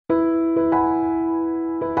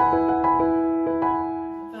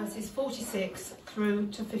46 through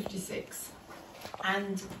to 56,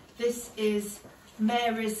 and this is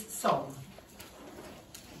Mary's song.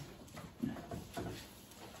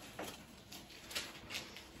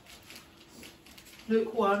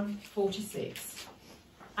 Luke 1:46.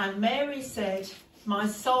 And Mary said, "My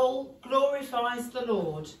soul glorifies the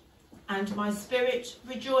Lord, and my spirit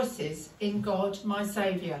rejoices in God my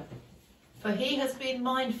Saviour, for he has been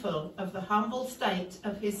mindful of the humble state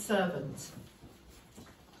of his servant.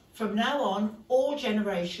 From now on, all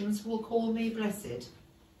generations will call me blessed,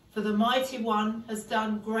 for the Mighty One has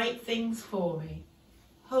done great things for me.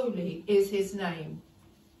 Holy is his name.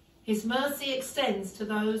 His mercy extends to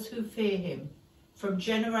those who fear him, from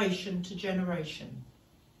generation to generation.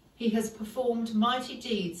 He has performed mighty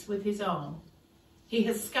deeds with his arm. He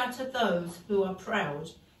has scattered those who are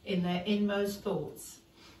proud in their inmost thoughts.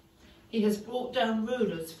 He has brought down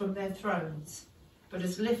rulers from their thrones, but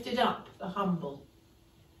has lifted up the humble.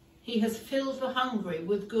 He has filled the hungry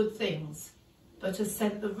with good things, but has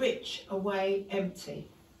sent the rich away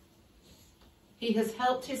empty. He has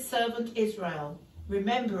helped his servant Israel,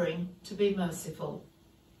 remembering to be merciful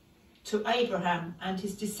to Abraham and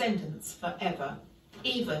his descendants forever,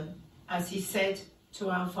 even as he said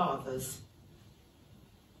to our fathers."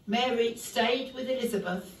 Mary stayed with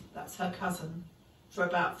Elizabeth, that's her cousin, for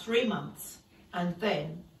about 3 months and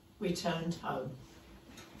then returned home.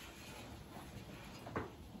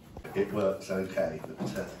 It works okay,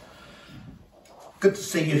 but good to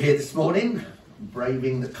see you here this morning,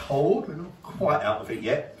 braving the cold. We're not quite out of it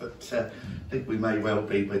yet, but I think we may well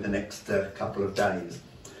be with the next couple of days.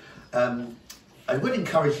 I would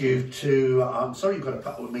encourage you to, I'm sorry you've got to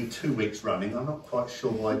put with me 2 weeks running. I'm not quite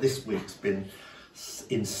sure why this week's been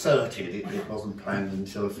inserted. It wasn't planned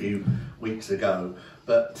until a few weeks ago.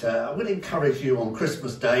 But I would encourage you on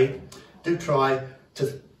Christmas Day, do try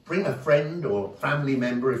to bring a friend or family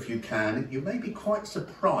member if you can. You may be quite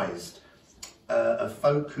surprised of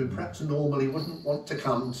folk who perhaps normally wouldn't want to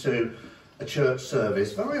come to a church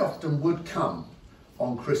service, very often would come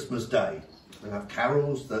on Christmas Day. We'll have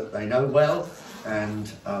carols that they know well,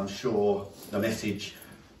 and I'm sure the message,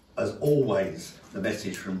 as always, the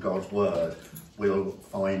message from God's Word will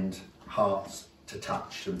find hearts to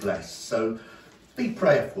touch and bless. So be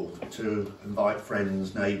prayerful to invite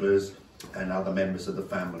friends, neighbours and other members of the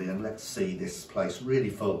family, and let's see this place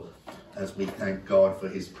really full as we thank God for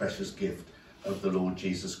his precious gift of the Lord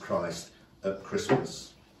Jesus Christ at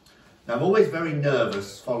Christmas. Now, I'm always very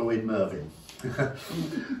nervous following Mervyn.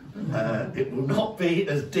 It will not be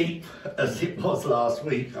as deep as it was last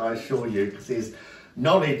week, I assure you, because his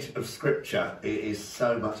knowledge of Scripture is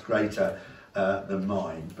so much greater than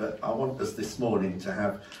mine. But I want us this morning to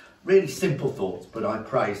have really simple thoughts, but I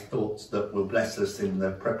pray thoughts that will bless us in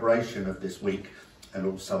the preparation of this week and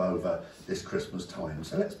also over this Christmas time.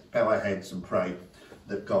 So let's bow our heads and pray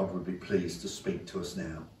that God would be pleased to speak to us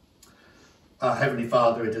now. Our Heavenly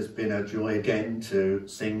Father, it has been a joy again to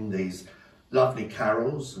sing these lovely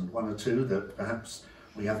carols, and one or two that perhaps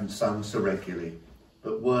we haven't sung so regularly,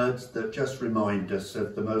 but words that just remind us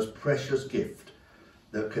of the most precious gift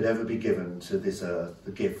that could ever be given to this earth,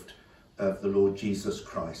 the gift of the Lord Jesus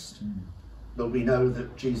Christ. Lord, we know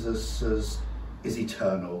that Jesus is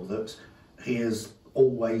eternal, that he has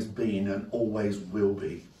always been and always will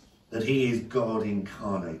be, that he is God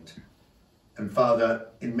incarnate. And Father,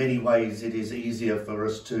 in many ways it is easier for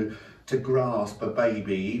us to grasp a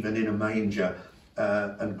baby, even in a manger,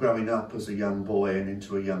 and growing up as a young boy and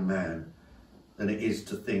into a young man, than it is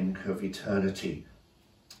to think of eternity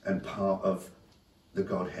and part of the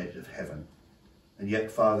Godhead of heaven. And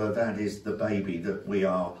yet, Father, that is the baby that we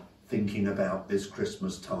are thinking about this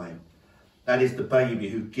Christmas time. That is the baby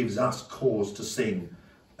who gives us cause to sing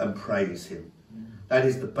and praise him. That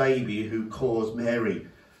is the baby who caused Mary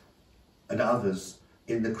and others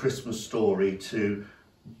in the Christmas story to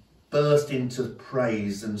burst into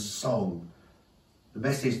praise and song, the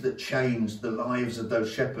message that changed the lives of those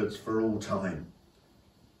shepherds for all time,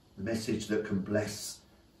 the message that can bless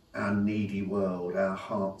our needy world, our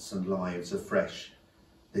hearts and lives afresh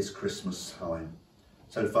this Christmas time.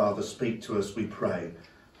 So Father, speak to us, we pray.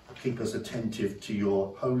 Keep us attentive to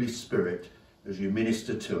your Holy Spirit as you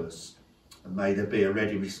minister to us, and may there be a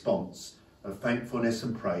ready response of thankfulness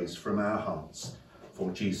and praise from our hearts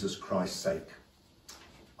for Jesus Christ's sake.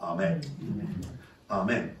 Amen. Amen.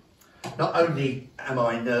 Amen. Not only am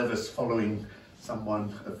I nervous following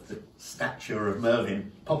someone of the stature of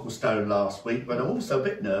Mervyn Popplestone last week, but I'm also a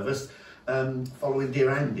bit nervous following dear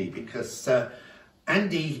Andy, because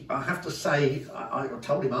Andy, I have to say, I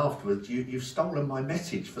told him afterwards, you've stolen my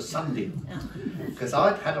message for Sunday, because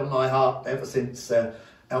I'd had on my heart ever since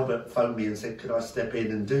Albert phoned me and said, could I step in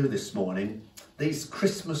and do this morning these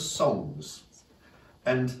Christmas songs?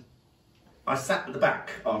 And I sat at the back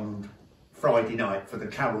on Friday night for the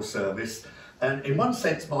carol service, and in one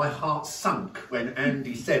sense my heart sunk when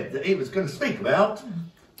Andy said that he was going to speak about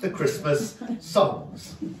the Christmas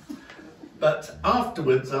songs. But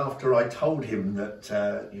afterwards, after I told him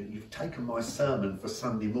that you've taken my sermon for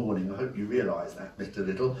Sunday morning, I hope you realise that, Mr.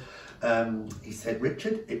 Little, he said,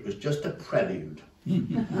 Richard, it was just a prelude.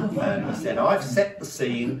 And he said, I've set the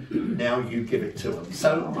scene, now you give it to them.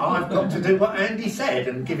 So I've got to do what Andy said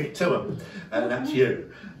and give it to them, and that's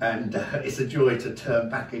you. And it's a joy to turn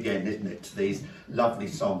back again, isn't it, to these lovely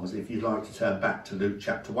songs. If you'd like to turn back to Luke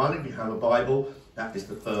chapter 1, if you have a Bible, that is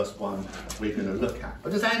the first one we're going to look at.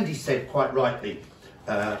 But as Andy said quite rightly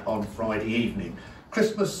on Friday evening,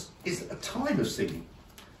 Christmas is a time of singing,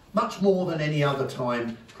 much more than any other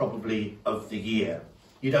time probably of the year.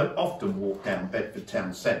 You don't often walk down Bedford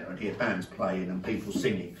town centre and hear bands playing and people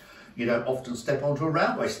singing. You don't often step onto a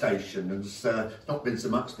railway station, and it's not been so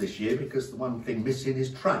much this year because the one thing missing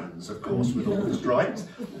is trains, of course, with all the strikes.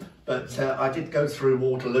 But I did go through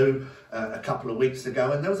Waterloo a couple of weeks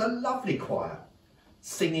ago, and there was a lovely choir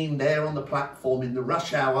singing there on the platform in the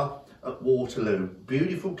rush hour at Waterloo.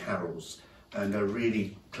 Beautiful carols and a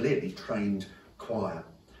really clearly trained choir.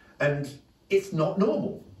 And it's not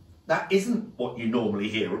normal. That isn't what you normally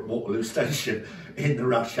hear at Waterloo Station in the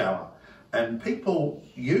rush hour. And people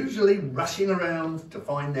usually rushing around to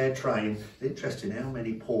find their train. It's interesting how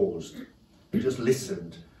many paused, just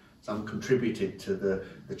listened. Some contributed to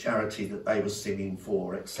the charity that they were singing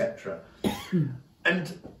for, etc.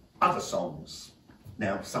 And other songs.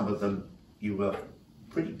 Now, some of them you were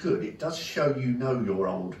pretty good. It does show you know your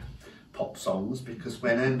old pop songs, because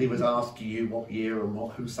when Andy was asking you what year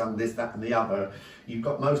and who sung this, that and the other, you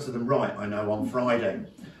got most of them right, I know, on Friday.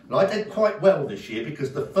 But I did quite well this year,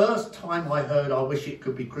 because the first time I heard I Wish It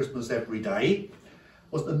Could Be Christmas Every Day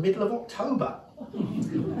was the middle of October.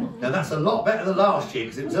 Now that's a lot better than last year,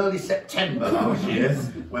 because it was early September last year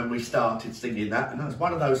when we started singing that, and that's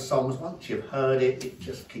one of those songs, once you've heard it, it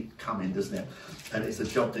just keeps coming, doesn't it? And it's a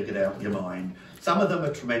job to get out of your mind. Some of them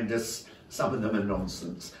are tremendous, some of them are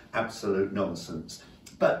nonsense, absolute nonsense.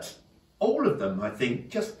 But all of them, I think,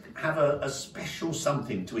 just have a special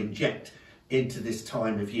something to inject into this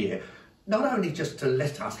time of year. Not only just to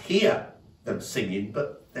let us hear them singing,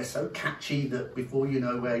 but they're so catchy that before you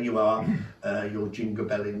know where you are, you're jingle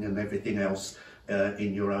belling and everything else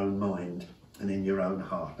in your own mind and in your own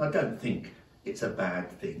heart. I don't think it's a bad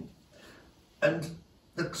thing. And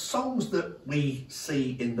the songs that we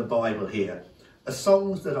see in the Bible here are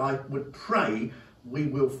songs that I would pray we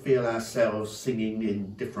will feel ourselves singing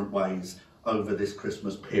in different ways over this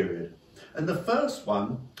Christmas period. And the first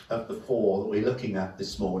one of the four that we're looking at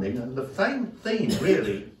this morning, and the same theme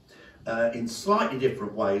really, in slightly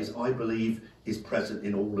different ways, I believe is present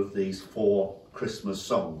in all of these four Christmas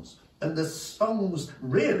songs. And the songs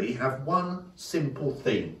really have one simple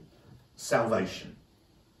theme: salvation.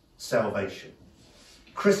 Salvation.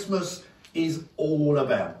 Christmas is all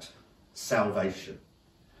about salvation.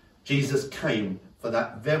 Jesus came for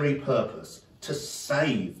that very purpose, to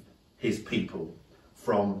save his people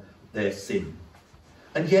from their sin.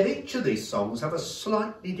 And yet each of these songs have a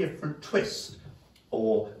slightly different twist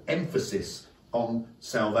or emphasis on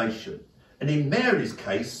salvation. And in Mary's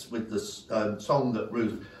case, with the song that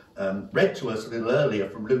Ruth read to us a little earlier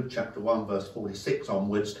from Luke chapter 1 verse 46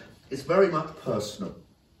 onwards, it's very much personal.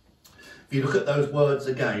 If you look at those words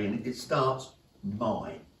again, it starts,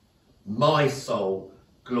 my soul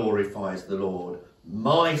glorifies the Lord.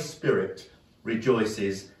 My spirit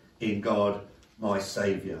rejoices in God, my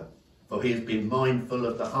Saviour. For he has been mindful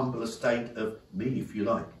of the humble estate of me, if you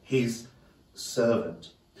like, his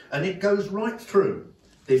servant. And it goes right through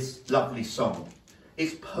this lovely song.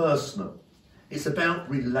 It's personal. It's about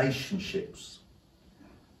relationships.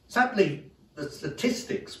 Sadly, the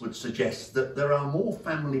statistics would suggest that there are more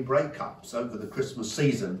family breakups over the Christmas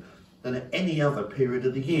season than at any other period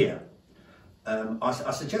of the year.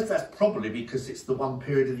 I suggest that's probably because it's the one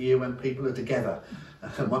period of the year when people are together.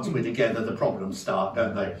 And once we're together, the problems start,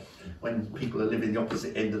 don't they? When people are living the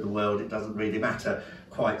opposite end of the world, it doesn't really matter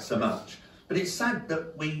quite so much. But it's sad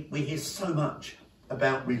that we hear so much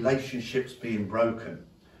about relationships being broken.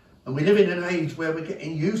 And we live in an age where we're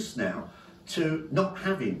getting used now to not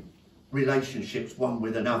having relationships one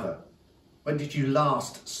with another. When did you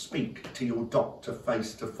last speak to your doctor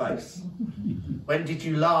face to face? When did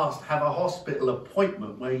you last have a hospital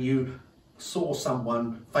appointment where you saw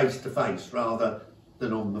someone face to face rather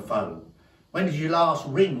than on the phone? When did you last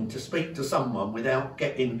ring to speak to someone without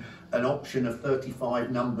getting an option of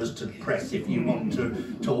 35 numbers to press if you want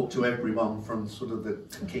to talk to everyone from sort of the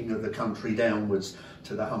king of the country downwards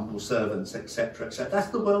to the humble servants, etc., etc. That's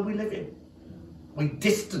the world we live in. We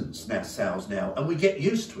distance ourselves now and we get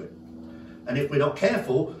used to it. And if we're not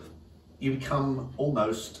careful, you become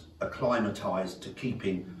almost acclimatised to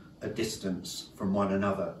keeping a distance from one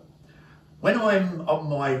another. When I'm on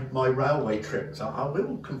my railway trips, I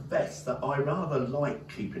will confess that I rather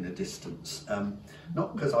like keeping a distance.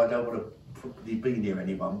 Not because I don't want to probably be near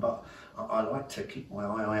anyone, but I like to keep my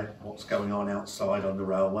eye on what's going on outside on the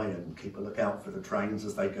railway and keep a lookout for the trains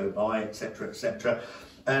as they go by, etc., etc.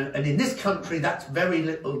 And in this country, that's very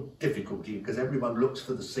little difficulty because everyone looks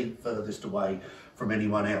for the seat furthest away from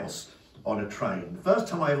anyone else on a train. The first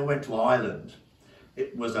time I ever went to Ireland,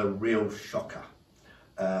 it was a real shocker.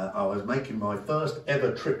 I was making my first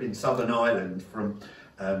ever trip in Southern Ireland from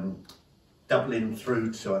Dublin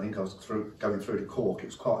through to, I think I was going through to Cork. It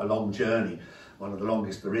was quite a long journey, one of the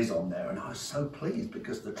longest there is on there, and I was so pleased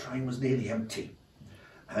because the train was nearly empty.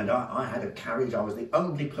 And I had a carriage. I was the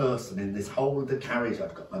only person in this whole of the carriage.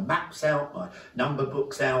 I'd got my maps out, my number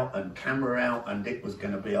books out and camera out, and it was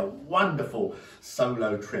going to be a wonderful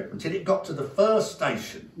solo trip until it got to the first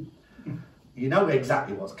station. You know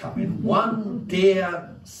exactly what's coming. One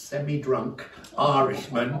dear semi-drunk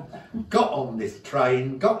Irishman got on this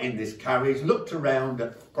train, got in this carriage, looked around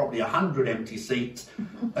at probably 100 empty seats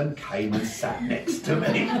and came and sat next to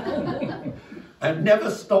me and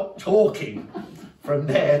never stopped talking from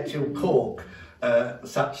there till Cork,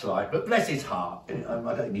 such like. But bless his heart, I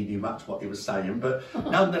don't think he knew much what he was saying, but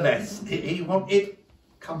nonetheless, he wanted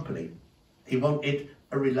company. He wanted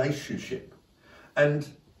a relationship. And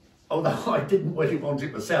although I didn't really want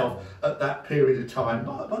it myself at that period of time,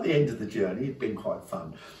 by the end of the journey, it'd been quite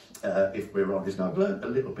fun, if we're honest. And I've learned a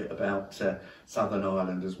little bit about Southern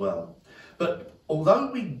Ireland as well. But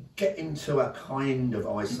although we get into a kind of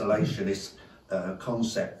isolationist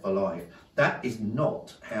concept for life, that is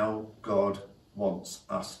not how God wants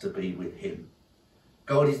us to be with him.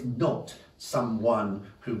 God is not someone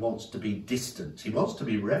who wants to be distant. He wants to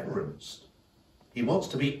be reverenced. He wants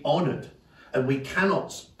to be honoured. And we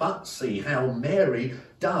cannot but see how Mary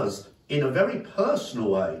does, in a very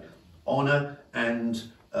personal way, honour and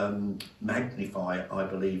magnify, I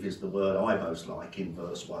believe is the word I most like in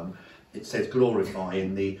verse 1. It says glorify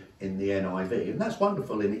in the NIV. And that's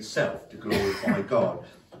wonderful in itself, to glorify God.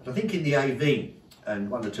 But I think in the AV and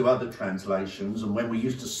one or two other translations, and when we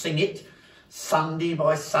used to sing it Sunday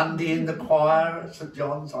by Sunday in the choir at St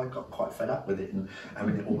John's, I got quite fed up with it and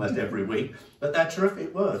having it almost every week. But they're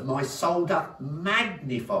terrific words. My soul doth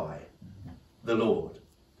magnify the Lord.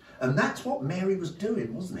 And that's what Mary was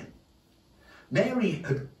doing, wasn't it? Mary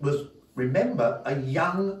was, remember, a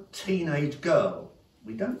young teenage girl.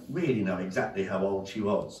 We don't really know exactly how old she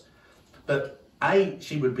was. But A,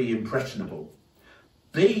 she would be impressionable.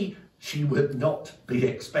 B, she would not be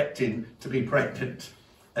expecting to be pregnant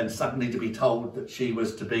and suddenly to be told that she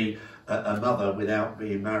was to be a mother without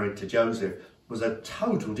being married to Joseph was a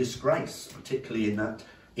total disgrace, particularly in that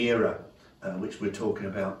era which we're talking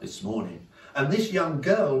about this morning. And this young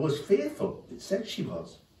girl was fearful. It said she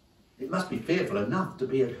was. It must be fearful enough to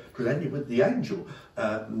be presented with the angel,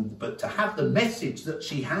 but to have the message that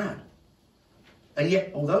she had. And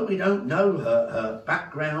yet, although we don't know her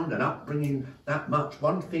background and upbringing that much,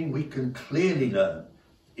 one thing we can clearly learn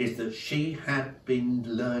is that she had been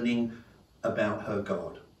learning about her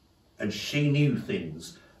God. And she knew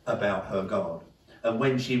things about her God. And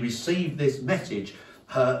when she received this message,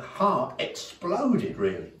 her heart exploded,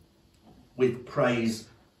 really, with praise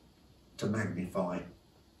to magnify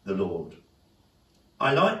the Lord.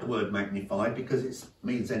 I like the word magnify because it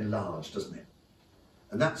means enlarged, doesn't it?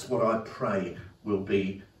 And that's what I pray will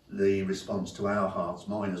be the response to our hearts,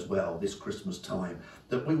 mine as well, this Christmas time,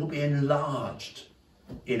 that we will be enlarged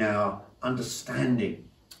in our understanding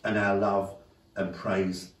and our love and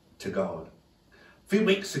praise to God. A few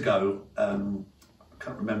weeks ago, I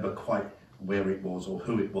can't remember quite where it was or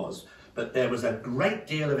who it was, but there was a great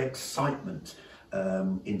deal of excitement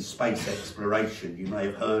in space exploration. You may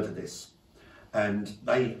have heard of this. And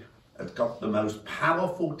they had got the most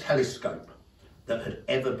powerful telescope that had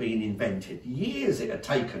ever been invented. Years it had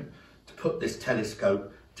taken to put this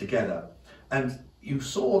telescope together. And you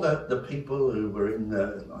saw the people who were in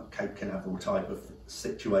the Cape Canaveral type of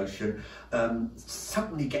situation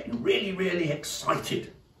suddenly getting really, really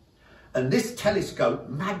excited. And this telescope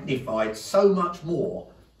magnified so much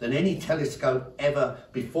more than any telescope ever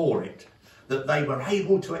before it, that they were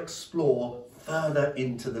able to explore further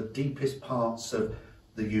into the deepest parts of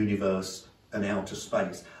the universe and outer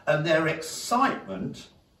space. And their excitement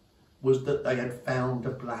was that they had found a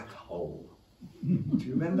black hole. Do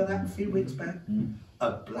you remember that a few weeks back?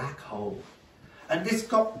 A black hole. And this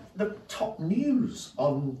got the top news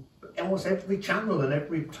on almost every channel and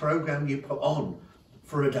every programme you put on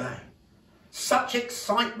for a day. Such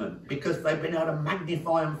excitement because they've been able to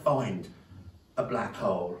magnify and find a black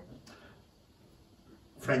hole.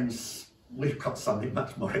 Friends, we've got something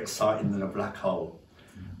much more exciting than a black hole.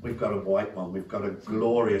 We've got a white one, we've got a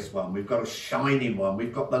glorious one, we've got a shining one,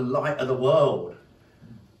 we've got the light of the world,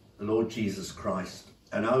 the Lord Jesus Christ.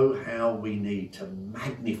 And oh, how we need to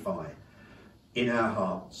magnify in our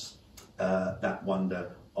hearts that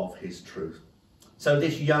wonder of his truth. So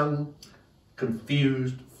this young,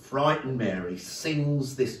 confused, frightened Mary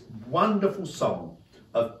sings this wonderful song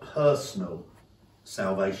of personal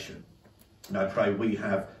salvation. And I pray we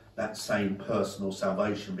have that same personal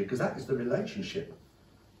salvation, because that is the relationship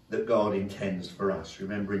that God intends for us.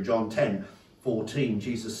 Remember in John 10:14,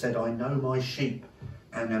 Jesus said, I know my sheep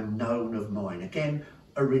and am known of mine. Again,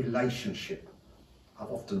 a relationship.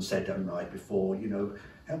 I've often said, haven't I, before, you know,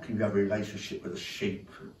 how can you have a relationship with a sheep?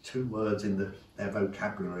 2 words in their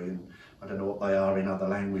vocabulary, and I don't know what they are in other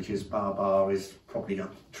languages. Bar is probably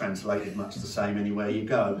not translated much the same anywhere you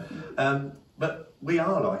go. But we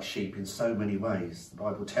are like sheep in so many ways. The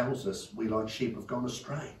Bible tells us we like sheep have gone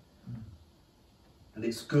astray. And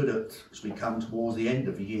it's good as we come towards the end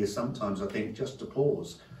of the year, sometimes I think, just to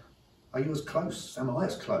pause. Are you as close, am I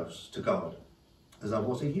as close to God as I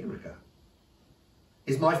was a year ago?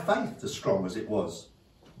 Is my faith as strong as it was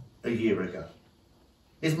a year ago?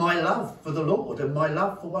 Is my love for the Lord and my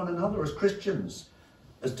love for one another as Christians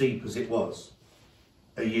as deep as it was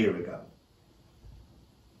a year ago?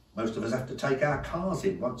 Most of us have to take our cars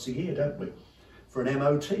in once a year, don't we, for an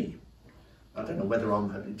MOT. I don't know whether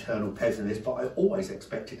I'm an eternal pessimist, but I always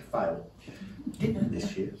expect it to fail. Didn't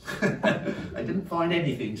this year. I didn't find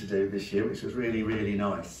anything to do this year, which was really, really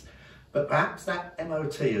nice. But perhaps that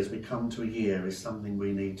MOT as we come to a year is something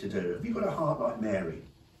we need to do. Have you got a heart like Mary?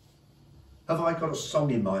 Have I got a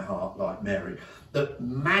song in my heart like Mary that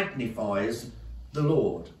magnifies the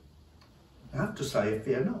Lord? I have to say,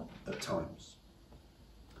 fear not at times.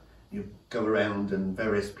 You go around in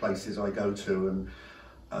various places I go to, and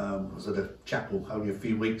I was at a chapel only a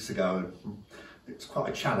few weeks ago, and it's quite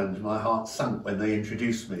a challenge. My heart sunk when they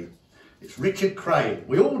introduced me. It's Richard Craig.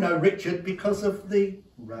 We all know Richard because of the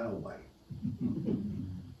railway.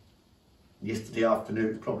 Yesterday afternoon,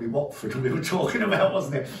 it was probably Watford we were talking about,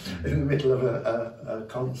 wasn't it? In the middle of a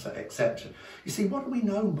concert, etc. You see, what are we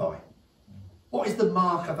known by? What is the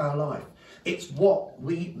mark of our life? It's what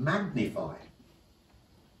we magnify.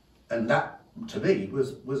 And that, to me,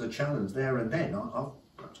 was a challenge there and then. I've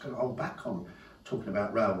perhaps got to hold back on talking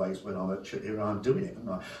about railways when I'm at church. Here I'm doing it, haven't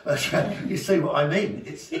I? But you see what I mean?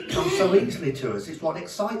 It comes so easily to us. It's what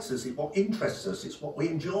excites us. It's what interests us. It's what we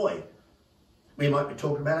enjoy. We might be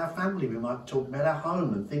talking about our family. We might be talking about our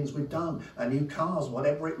home and things we've done, our new cars,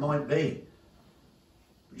 whatever it might be.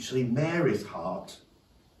 But you see, Mary's heart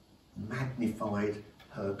magnified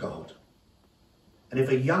her God. And if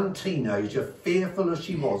a young teenager, fearful as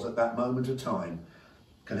she was at that moment of time,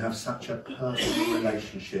 can have such a personal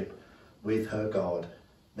relationship with her God,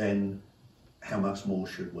 then how much more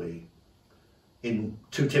should we? In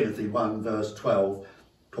 2 Timothy 1 verse 12,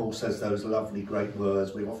 Paul says those lovely great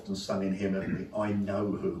words we've often sung in hymn, haven't we? I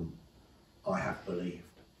know whom I have believed.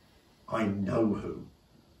 I know whom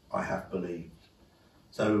I have believed.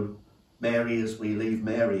 So Mary, as we leave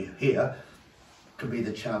Mary here, can be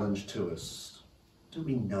the challenge to us. Do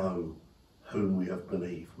we know whom we have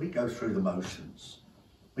believed? We go through the motions.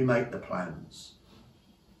 We make the plans.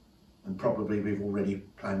 And probably we've already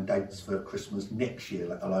planned dates for Christmas next year,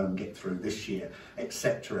 let alone get through this year,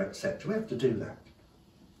 etc., etc. We have to do that.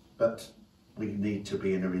 But we need to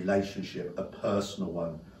be in a relationship, a personal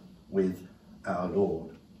one, with our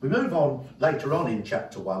Lord. We move on later on in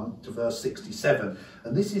chapter 1 to verse 67,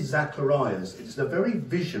 and this is Zachariah's. It's a very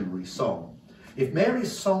visionary song. If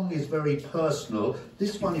Mary's song is very personal,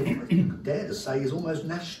 this one, if you could dare to say, is almost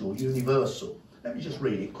national, universal. Let me just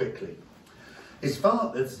read it quickly. His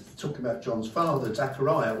father, talking about John's father,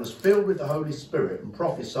 Zachariah, was filled with the Holy Spirit and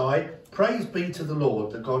prophesied, "Praise be to the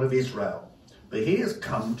Lord, the God of Israel. For he has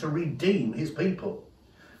come to redeem his people.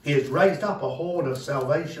 He has raised up a horn of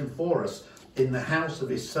salvation for us in the house of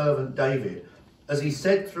his servant David, as he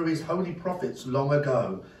said through his holy prophets long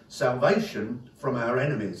ago, salvation from our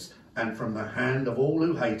enemies and from the hand of all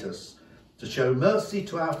who hate us, to show mercy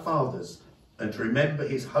to our fathers and to remember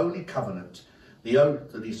his holy covenant, the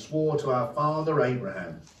oath that he swore to our father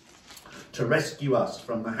Abraham, to rescue us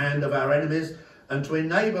from the hand of our enemies and to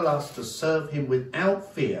enable us to serve him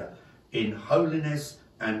without fear in holiness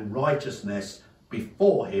and righteousness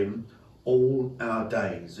before him all our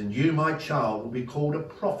days. And you, my child, will be called a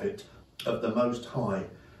prophet of the Most High,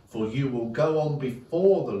 for you will go on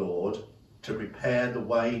before the Lord to prepare the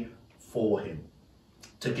way for him,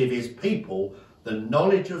 to give his people the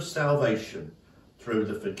knowledge of salvation through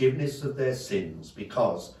the forgiveness of their sins,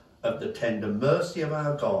 because of the tender mercy of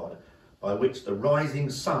our God, by which the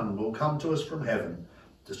rising sun will come to us from heaven,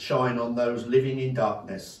 to shine on those living in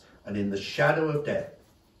darkness and in the shadow of death,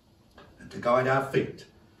 and to guide our feet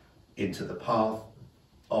into the path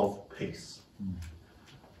of peace.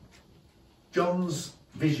 John's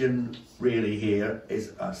vision really here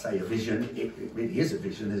is, I say a vision, it really is a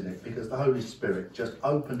vision, isn't it? Because the Holy Spirit just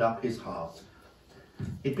opened up his heart.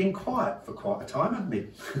 He'd been quiet for quite a time, hadn't he?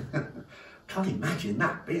 Can't imagine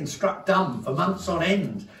that, being struck dumb for months on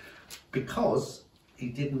end, because he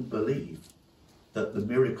didn't believe that the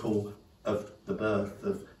miracle of the birth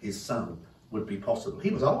of his son would be possible. He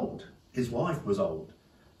was old. His wife was old.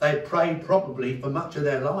 They had prayed probably for much of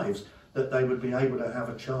their lives that they would be able to have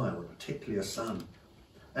a child, particularly a son.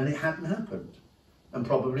 And it hadn't happened. And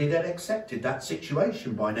probably they'd accepted that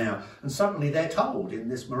situation by now. And suddenly they're told in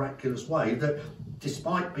this miraculous way that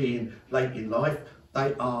despite being late in life,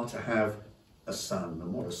 they are to have a son.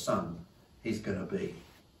 And what a son he's going to be.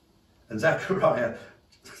 And Zechariah,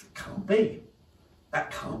 can't be.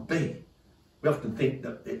 That can't be. We often think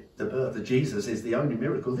that the birth of Jesus is the only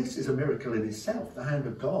miracle. This is a miracle in itself, the hand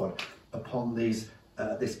of God upon this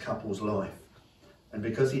couple's life. And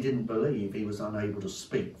because he didn't believe, he was unable to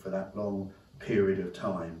speak for that long period of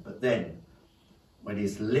time. But then, when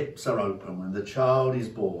his lips are open, when the child is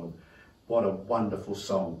born, what a wonderful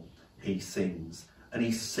song he sings. And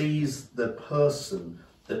he sees the person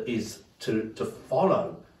that is to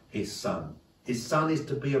follow his son. His son is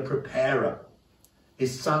to be a preparer.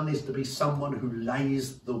 His son is to be someone who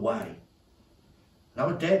lays the way. And I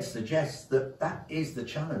would dare to suggest that that is the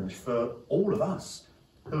challenge for all of us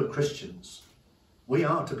who are Christians. We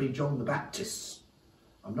are to be John the Baptist.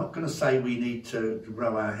 I'm not going to say we need to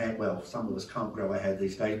grow our hair. Well, some of us can't grow our hair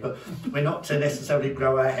these days, but we're not to necessarily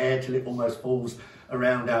grow our hair till it almost falls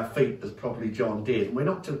around our feet, as probably John did. And we're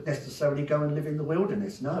not to necessarily go and live in the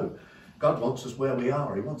wilderness. No, God wants us where we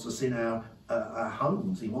are. He wants us in our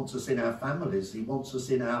homes. He wants us in our families. He wants us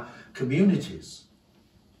in our communities.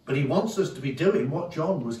 But he wants us to be doing what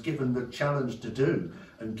John was given the challenge to do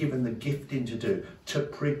and given the gifting to do, to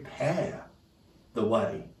prepare the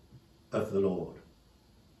way of the Lord.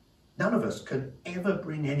 None of us can ever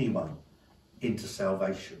bring anyone into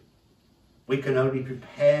salvation. We can only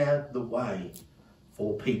prepare the way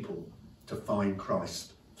for people to find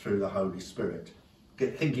Christ through the Holy Spirit.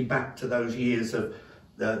 Thinking back to those years of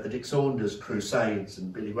the Dick Saunders crusades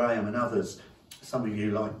and Billy Graham and others, some of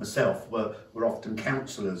you, like myself, were often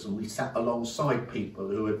counsellors, and we sat alongside people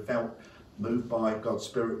who had felt moved by God's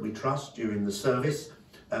Spirit, we trust, during the service,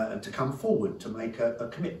 and to come forward to make a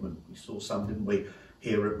commitment. We saw some, didn't we,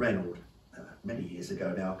 here at Renhold, many years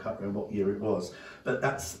ago now. I can't remember what year it was, but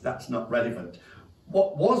that's not relevant.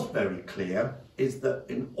 What was very clear is that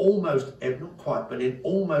in almost, not quite, but in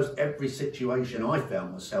almost every situation I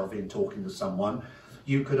found myself in talking to someone,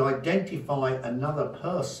 you could identify another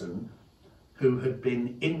person who had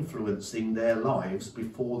been influencing their lives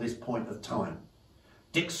before this point of time.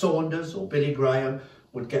 Dick Saunders or Billy Graham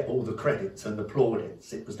would get all the credits and the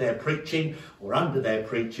plaudits. It was their preaching or under their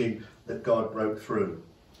preaching that God broke through.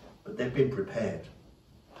 But they'd been prepared.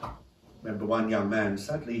 Remember one young man,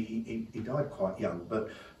 sadly he died quite young, but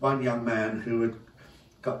one young man who had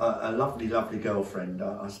got a lovely, lovely girlfriend.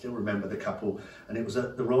 I still remember the couple, and it was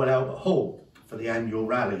at the Royal Albert Hall for the annual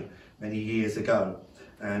rally many years ago.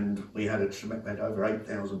 And we had over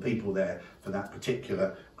 8,000 people there for that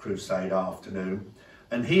particular crusade afternoon.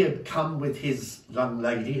 And he had come with his young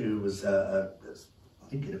lady who was, I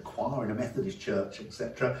think, in a choir in a Methodist church,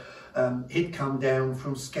 etc. He'd come down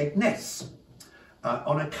from Skegness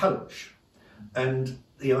on a coach. And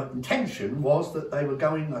the intention was that they were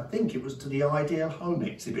going, I think it was to the Ideal Home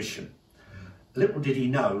exhibition. Little did he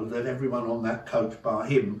know that everyone on that coach bar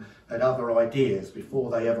him had other ideas. Before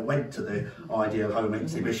they ever went to the Ideal Home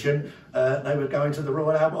exhibition, they were going to the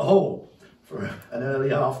Royal Albert Hall for an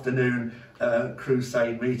early afternoon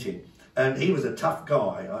crusade meeting. And he was a tough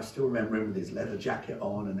guy. I still remember him with his leather jacket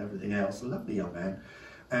on and everything else. A lovely young man.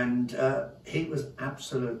 And he was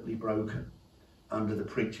absolutely broken under the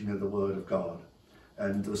preaching of the Word of God.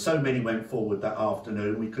 And there were so many went forward that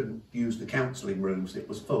afternoon, we couldn't use the counselling rooms, it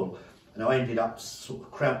was full. And I ended up sort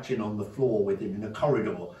of crouching on the floor with him in a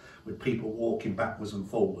corridor with people walking backwards and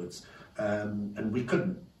forwards. And we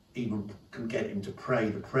couldn't even get him to pray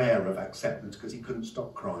the prayer of acceptance because he couldn't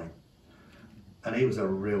stop crying. And he was a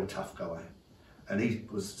real tough guy. And he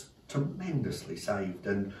was tremendously saved.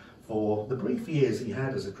 And for the brief years he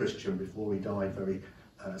had as a Christian before he died very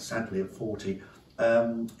sadly at 40,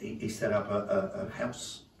 he set up a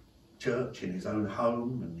house church in his own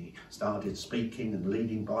home, and he started speaking and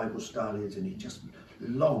leading Bible studies, and he just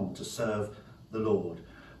longed to serve the Lord.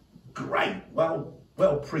 Great, well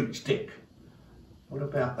preached, Dick. What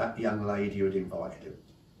about that young lady who had invited him?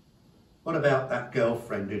 What about that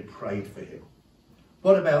girlfriend who prayed for him?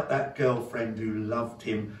 What about that girlfriend who loved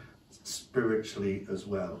him spiritually as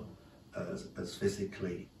well as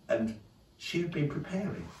physically? And she'd been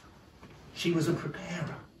preparing. She was a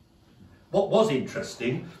preparer. What was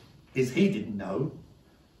interesting is he didn't know,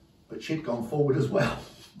 but she'd gone forward as well.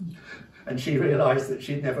 And she realised that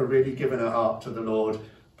she'd never really given her heart to the Lord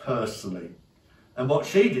personally. And what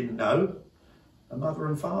she didn't know, her mother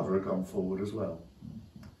and father had gone forward as well.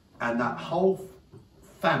 And that whole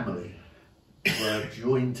family were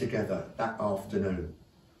joined together that afternoon.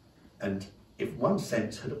 And in one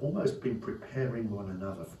sense had almost been preparing one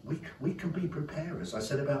another. We can be preparers. I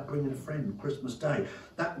said about bringing a friend Christmas Day.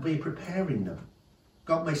 That would be preparing them.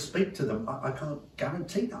 God may speak to them. I can't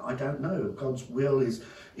guarantee that. I don't know. God's will is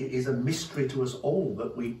a mystery to us all,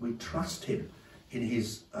 but we trust him in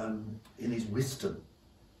his wisdom.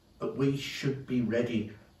 But we should be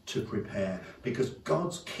ready to prepare, because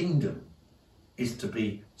God's kingdom is to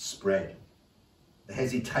be spread. The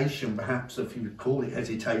hesitation, perhaps if you call it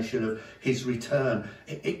hesitation, of his return,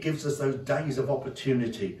 it gives us those days of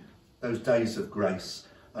opportunity, those days of grace,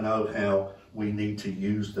 and oh how we need to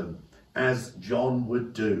use them, as John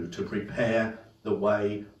would do, to prepare the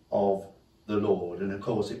way of the Lord. And of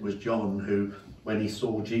course it was John who, when he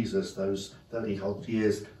saw Jesus those 30 odd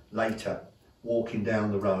years later walking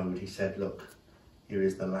down the road, he said, look, here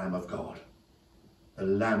is the Lamb of God, the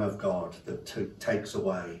Lamb of God that takes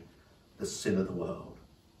away the sin of the world.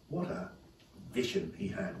 What a vision he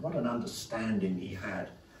had, what an understanding he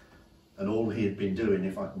had. And all he had been doing,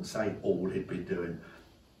 if I can say all he'd been doing,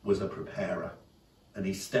 was a preparer. And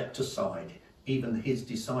he stepped aside. Even his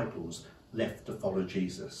disciples left to follow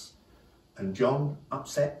Jesus. And John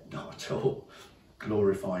upset? Not at all.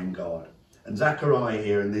 Glorifying God. And Zechariah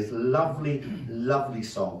here in this lovely, lovely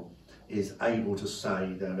song is able to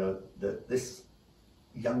say that this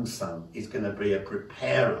young son is going to be a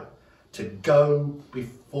preparer to go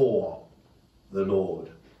before the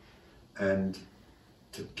Lord and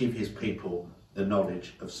to give his people the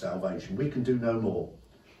knowledge of salvation. We can do no more,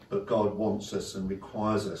 but God wants us and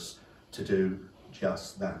requires us to do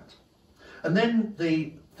just that. And then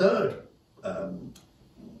the third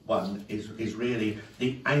one is really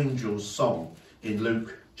the angel's song in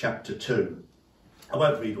Luke chapter 2. I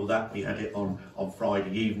won't read all that, we had it on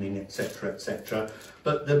Friday evening, etc., etc.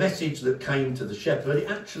 But the message that came to the shepherd, it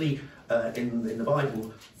actually, in the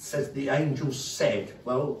Bible, says the angel said,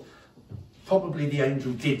 well, probably the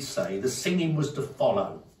angel did say, the singing was to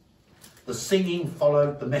follow. The singing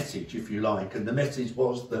followed the message, if you like, and the message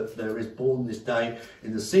was that there is born this day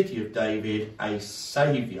in the city of David a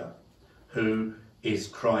Saviour, who is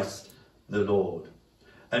Christ the Lord.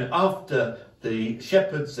 And after the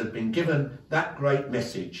shepherds had been given that great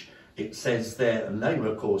message, it says there, and they were,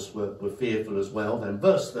 of course, were fearful as well. Then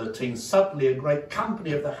verse 13, suddenly a great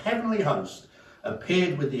company of the heavenly host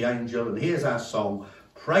appeared with the angel, and here's our song,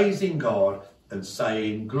 praising God and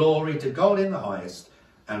saying, glory to God in the highest,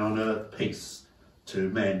 and on earth peace to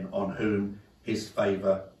men on whom his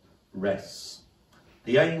favour rests.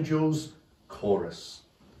 The angels' chorus.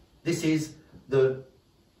 This is the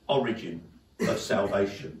origin of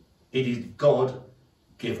salvation. It is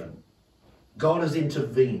God-given. God has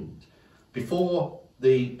intervened. Before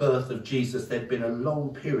the birth of Jesus, there'd been a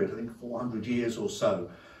long period, I think 400 years or so,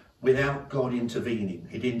 without God intervening.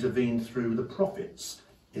 He'd intervened through the prophets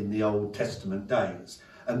in the Old Testament days.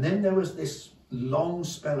 And then there was this long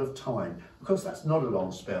spell of time. Of course, that's not a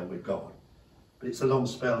long spell with God, but it's a long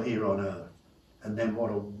spell here on earth. And then what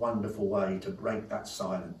a wonderful way to break that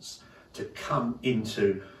silence, to come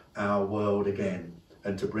into our world again,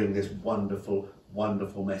 and to bring this wonderful,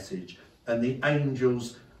 wonderful message. And the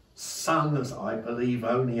angels sung as I believe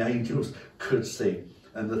only angels could sing.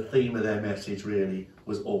 And the theme of their message really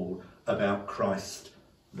was all about Christ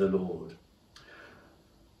the Lord.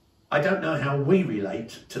 I don't know how we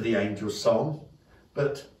relate to the angels' song,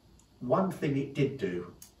 but one thing it did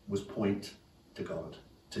do was point to God,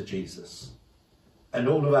 to Jesus. And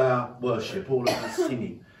all of our worship, all of our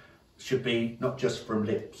singing should be not just from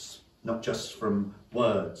lips, not just from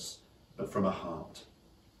words, but from a heart.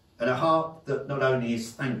 And a heart that not only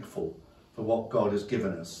is thankful for what God has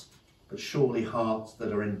given us, but surely hearts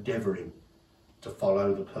that are endeavouring to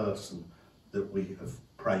follow the person that we have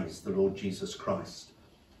praised the Lord Jesus Christ.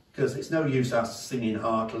 Because it's no use us singing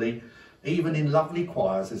heartily, even in lovely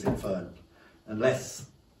choirs, as it Fern, unless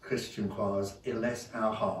Christian choirs, unless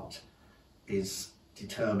our heart is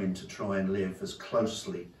determined to try and live as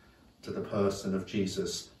closely to the person of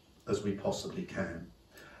Jesus as we possibly can.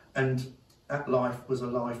 And that life was a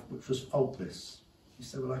life which was faultless. You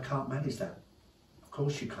say, well, I can't manage that. Of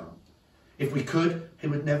course you can't. If we could, he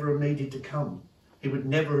would never have needed to come. He would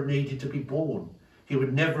never have needed to be born. He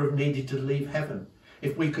would never have needed to leave heaven.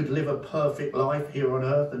 If we could live a perfect life here on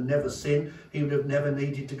earth and never sin, he would have never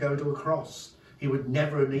needed to go to a cross. He would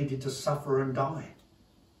never have needed to suffer and die.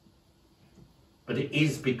 But it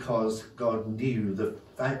is because God knew the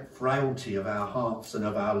frailty of our hearts and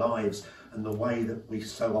of our lives, and the way that we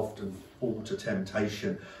so often fall to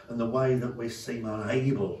temptation, and the way that we seem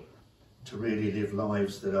unable to really live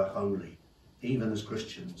lives that are holy, even as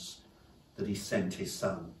Christians, that he sent his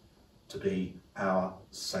Son to be our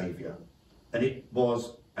Saviour. And it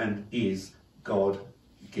was and is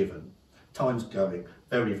God-given. Time's going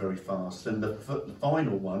very, very fast. And the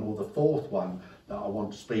final one, or the fourth one, that I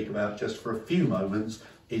want to speak about just for a few moments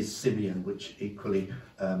is Simeon, which equally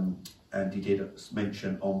Andy did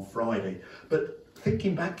mention on Friday. But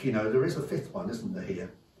thinking back, you know, there is a fifth one, isn't there,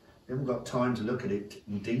 here? We haven't got time to look at it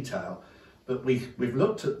in detail. But we've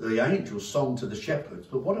looked at the angel's song to the shepherds.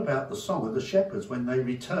 But what about the song of the shepherds when they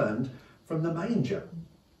returned from the manger?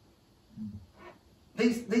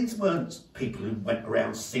 These weren't people who went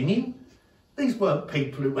around singing. These weren't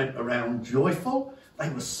people who went around joyful. They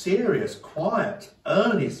were serious, quiet,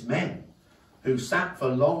 earnest men who sat for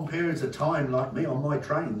long periods of time, like me on my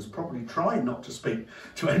trains, probably trying not to speak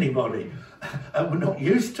to anybody. And were not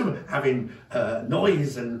used to having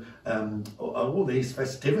noise and all these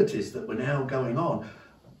festivities that were now going on.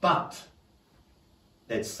 But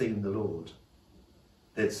they'd seen the Lord.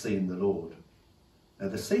 They'd seen the Lord. Now,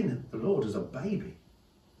 they'd seen the Lord as a baby.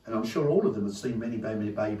 And I'm sure all of them had seen many, many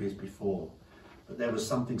babies before. But there was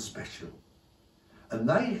something special. And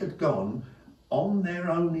they had gone on their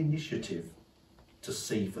own initiative to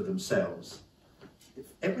see for themselves.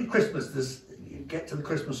 Every Christmas, you get to the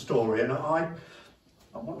Christmas story, and I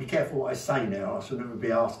want to be careful what I say now. I shall never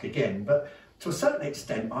be asked again. But to a certain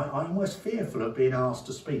extent, I'm almost fearful of being asked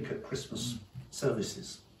to speak at Christmas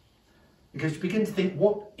services. Because you begin to think,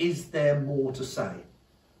 what is there more to say?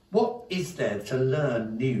 What is there to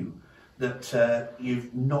learn new that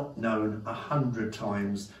you've not known 100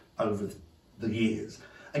 times over the years?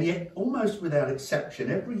 And yet, almost without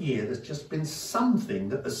exception, every year there's just been something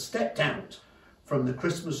that has stepped out from the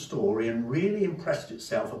Christmas story and really impressed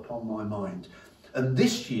itself upon my mind. And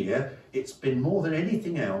this year, it's been more than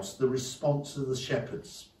anything else, the response of the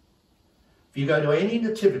shepherds. If you go to any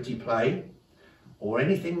nativity play, or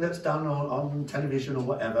anything that's done on television or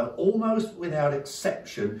whatever, almost without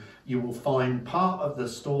exception, you will find part of the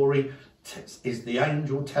story is the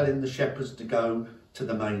angel telling the shepherds to go to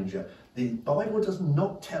the manger. The Bible does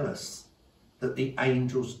not tell us that the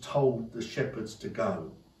angels told the shepherds to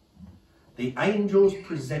go. The angels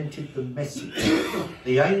presented the message.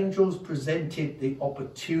 The angels presented the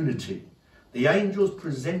opportunity. The angels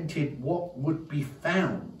presented what would be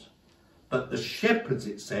found. But the shepherds,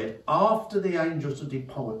 it said, after the angels had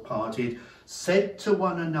departed, said to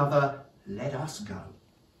one another, let us go.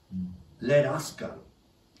 Let us go.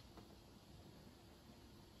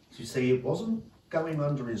 You see, it wasn't going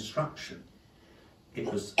under instruction. It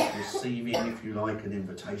was receiving, if you like, an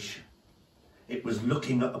invitation. It was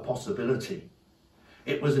looking at a possibility.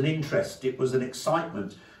 It was an interest. It was an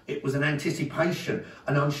excitement. It was an anticipation.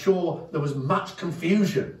 And I'm sure there was much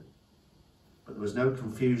confusion. But there was no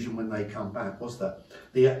confusion when they come back, was there?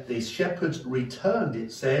 The shepherds returned,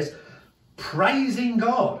 it says, praising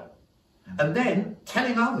God, and then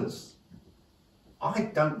telling others.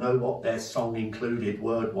 I don't know what their song included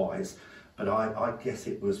word-wise, but I guess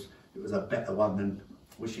it was a better one than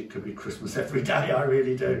wish it could be Christmas every day, I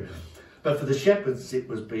really do. But for the shepherds, it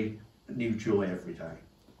would be a new joy every day.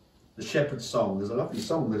 The shepherd's song, there's a lovely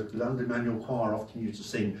song that London Manual Choir often used to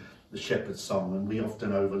sing, the shepherd's song, and we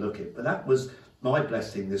often overlook it. But that was my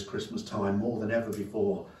blessing this Christmas time more than ever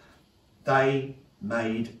before. They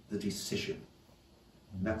made the decision.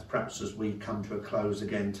 And that's perhaps as we come to a close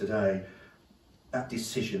again today. That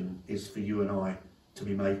decision is for you and I to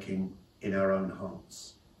be making in our own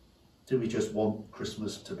hearts. Do we just want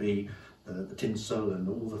Christmas to be the tinsel and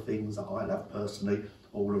all the things that I love personally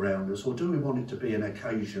all around us? Or do we want it to be an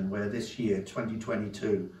occasion where this year,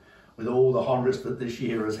 2022, with all the horrors that this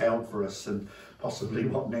year has held for us and possibly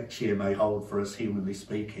what next year may hold for us, humanly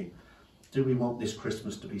speaking, do we want this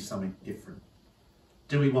Christmas to be something different?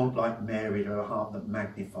 Do we want, like Mary, to have a heart that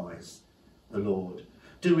magnifies the Lord?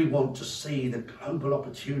 Do we want to see the global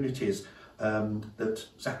opportunities that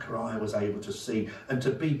Zechariah was able to see, and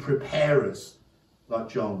to be preparers like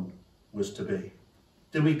John was to be?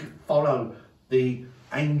 Do we follow the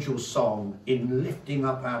angel song in lifting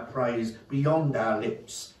up our praise beyond our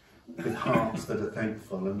lips with hearts that are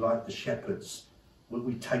thankful, and like the shepherds, will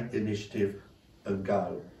we take the initiative and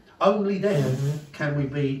go? Only then can we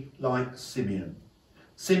be like Simeon.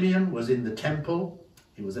 Simeon was in the temple.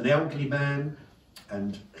 He was an elderly man,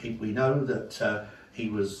 and we know that he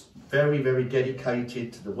was very, very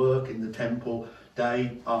dedicated to the work in the temple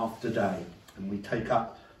day after day. And we take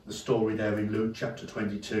up the story there in Luke chapter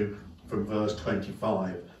 22 from verse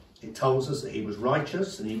 25. It tells us that he was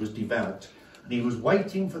righteous and he was devout, and he was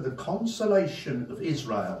waiting for the consolation of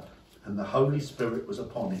Israel, and the Holy Spirit was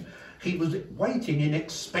upon him. He was waiting in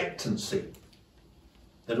expectancy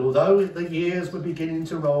that although the years were beginning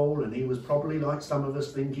to roll, and he was probably like some of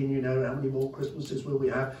us thinking, you know, how many more Christmases will we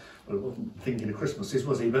have? Well, he wasn't thinking of Christmases,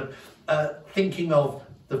 was he? But thinking of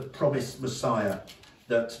the promised Messiah,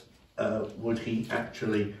 that would he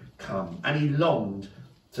actually come? And he longed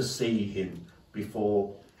to see him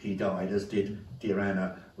before he died, as did dear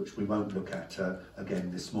Anna, which we won't look at again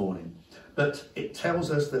this morning. But it tells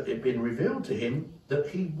us that it had been revealed to him that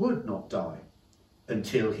he would not die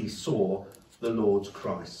until he saw the Lord's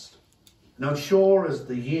Christ. And I'm sure as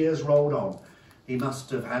the years rolled on, he must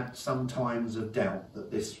have had some times of doubt that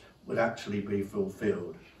this would actually be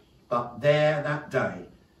fulfilled. But there that day,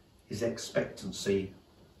 his expectancy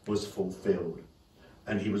was fulfilled.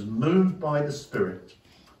 And he was moved by the Spirit.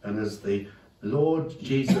 And as the Lord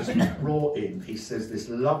Jesus brought in, he says this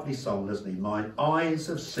lovely song, doesn't he? My eyes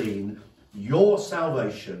have seen your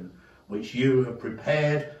salvation, which you have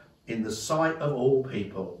prepared in the sight of all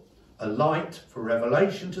people, a light for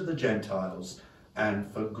revelation to the Gentiles and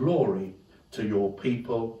for glory to your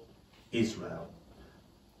people Israel.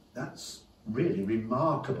 That's really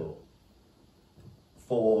remarkable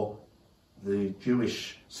for the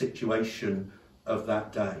Jewish situation of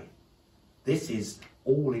that day. This is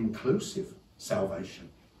all-inclusive salvation,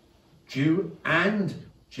 Jew and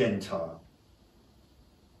Gentile.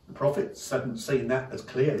 The prophets hadn't seen that as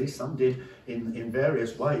clearly. Some did in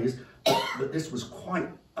various ways, but this was quite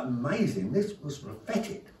amazing. This was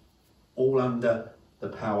prophetic, all under the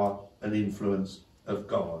power and influence of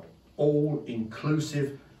God.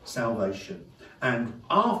 All-inclusive salvation. And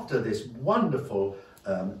after this wonderful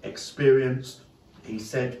experience, he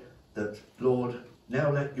said that, Lord,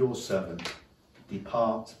 now let your servant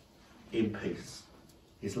depart in peace.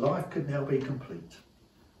 His life could now be complete.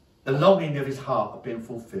 The longing of his heart had been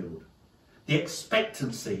fulfilled. The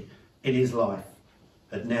expectancy in his life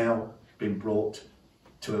had now been brought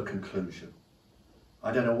to a conclusion.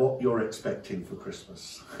 I don't know what you're expecting for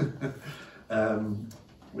Christmas.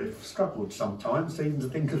 We've struggled sometimes even to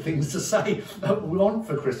think of things to say that we want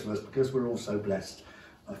for Christmas, because we're all so blessed,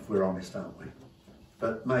 if we're honest, aren't we?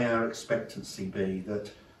 But may our expectancy be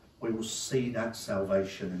that we will see that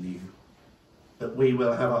salvation anew, that we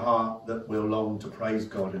will have a heart that will long to praise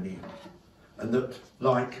God anew, and that,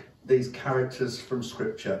 like these characters from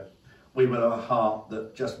Scripture, we will have a heart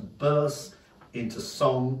that just bursts into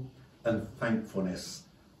song and thankfulness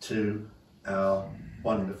to our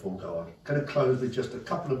wonderful God. I'm going to close with just a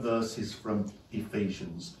couple of verses from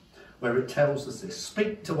Ephesians, where it tells us this: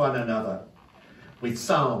 speak to one another with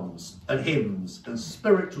psalms and hymns and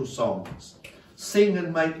spiritual songs. Sing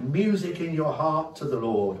and make music in your heart to the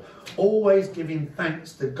Lord, always giving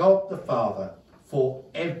thanks to God the Father for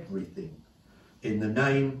everything, in the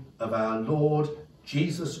name of our Lord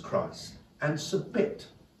Jesus Christ, and submit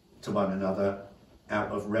to one another out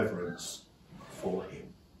of reverence for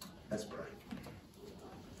him. Let's pray.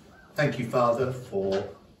 Thank you, Father, for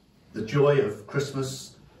the joy of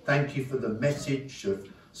Christmas. Thank you for the message of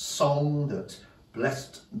song that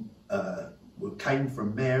blessed came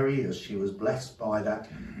from Mary as she was blessed by that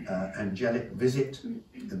angelic visit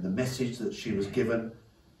and the message that she was given.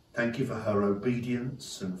 Thank you for her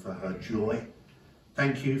obedience and for her joy.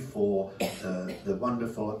 Thank you for the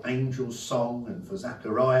wonderful angel song, and for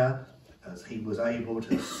Zechariah as he was able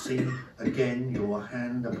to see again your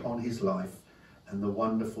hand upon his life and the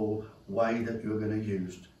wonderful way that you're going to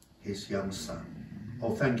use his young son.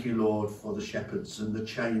 Oh, thank you, Lord, for the shepherds and the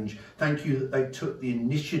change. Thank you that they took the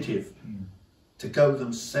initiative to go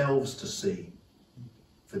themselves to see.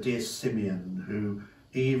 For dear Simeon, who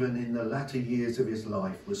even in the latter years of his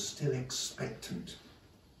life was still expectant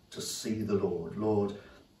to see the Lord. Lord,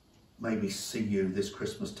 may we see you this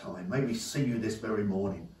Christmas time. May we see you this very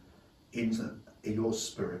morning in your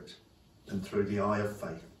spirit and through the eye of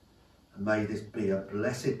faith. And may this be a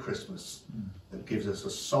blessed Christmas that gives us a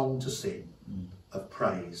song to sing of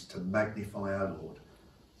praise to magnify our Lord.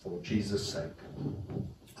 For Jesus' sake.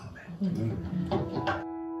 Amen.